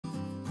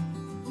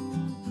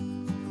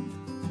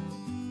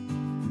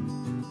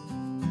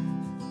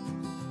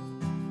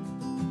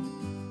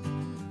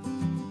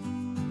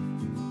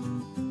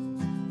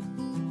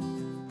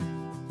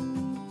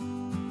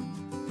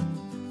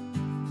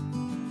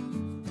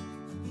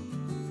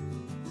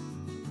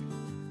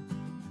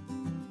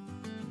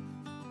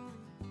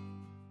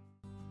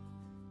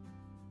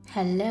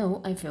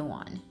Hello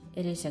everyone,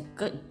 it is a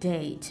good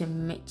day to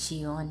meet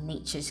you on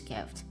Nature's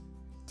Gift.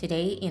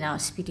 Today in our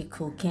speedy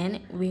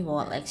cooking, we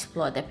will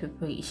explore the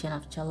preparation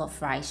of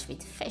jollof rice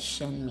with fish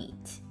and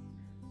meat.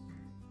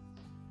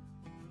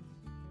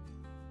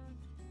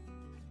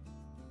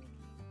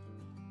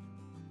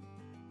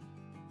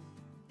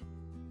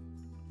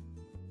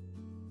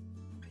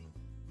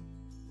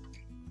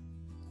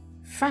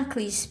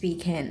 Frankly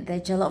speaking, the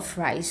jollof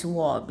rice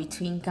war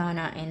between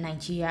Ghana and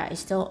Nigeria is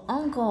still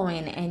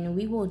ongoing and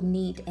we would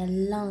need a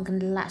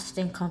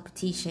long-lasting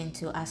competition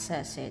to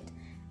assess it.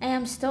 I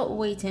am still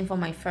waiting for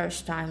my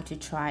first time to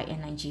try a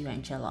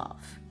Nigerian jollof.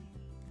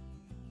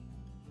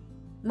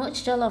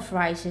 Most jollof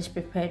rice is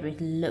prepared with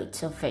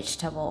loads of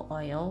vegetable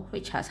oil,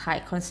 which has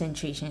high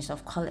concentrations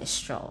of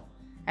cholesterol.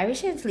 I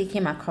recently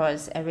came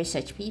across a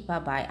research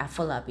paper by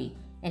Afolabi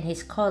and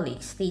his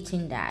colleagues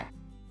stating that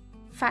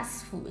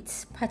fast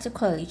foods,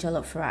 particularly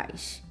jollof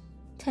rice,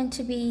 tend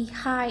to be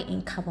high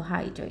in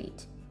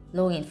carbohydrate,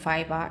 low in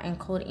fiber, and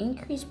could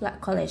increase blood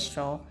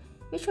cholesterol,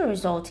 which will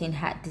result in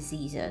heart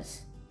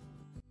diseases.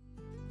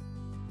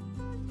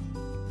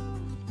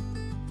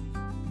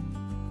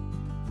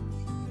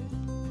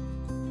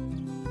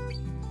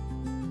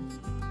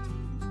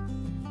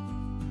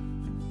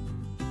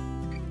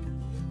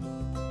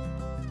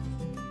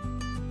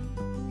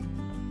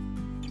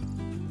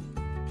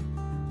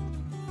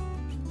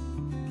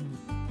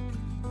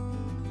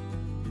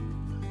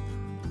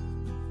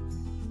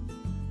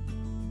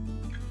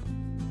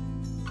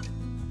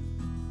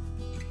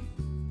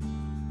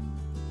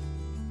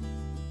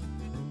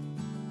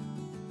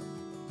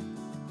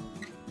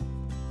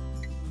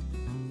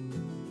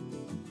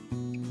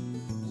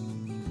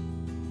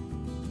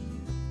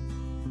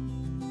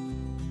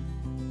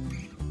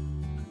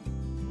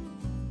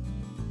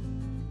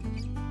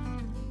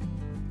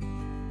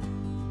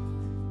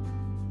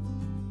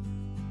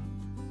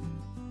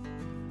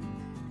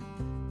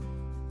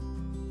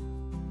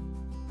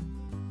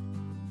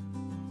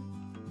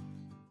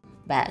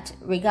 But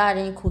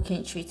regarding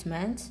cooking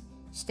treatment,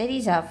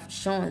 studies have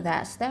shown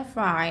that stir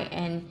fry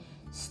and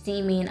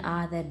steaming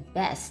are the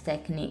best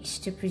techniques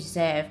to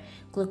preserve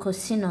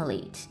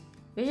glucosinolate,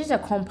 which is a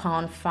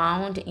compound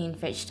found in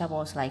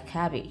vegetables like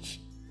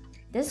cabbage.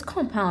 This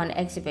compound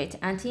exhibits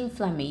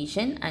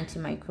anti-inflammation,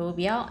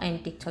 antimicrobial,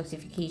 and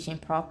detoxification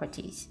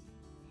properties.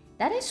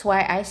 That is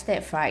why I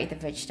stir fry the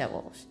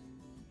vegetables.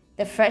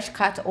 The fresh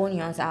cut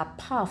onions are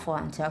powerful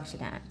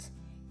antioxidants.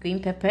 Green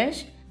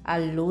peppers are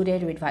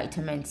loaded with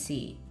vitamin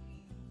C,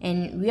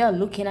 and we are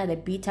looking at the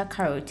beta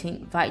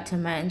carotene,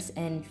 vitamins,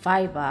 and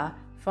fiber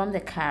from the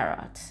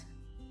carrot.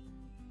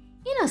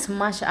 In as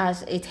much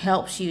as it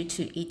helps you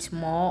to eat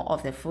more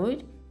of the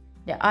food,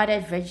 the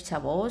added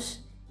vegetables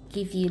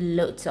give you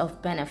loads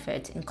of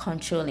benefit in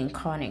controlling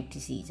chronic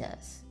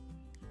diseases.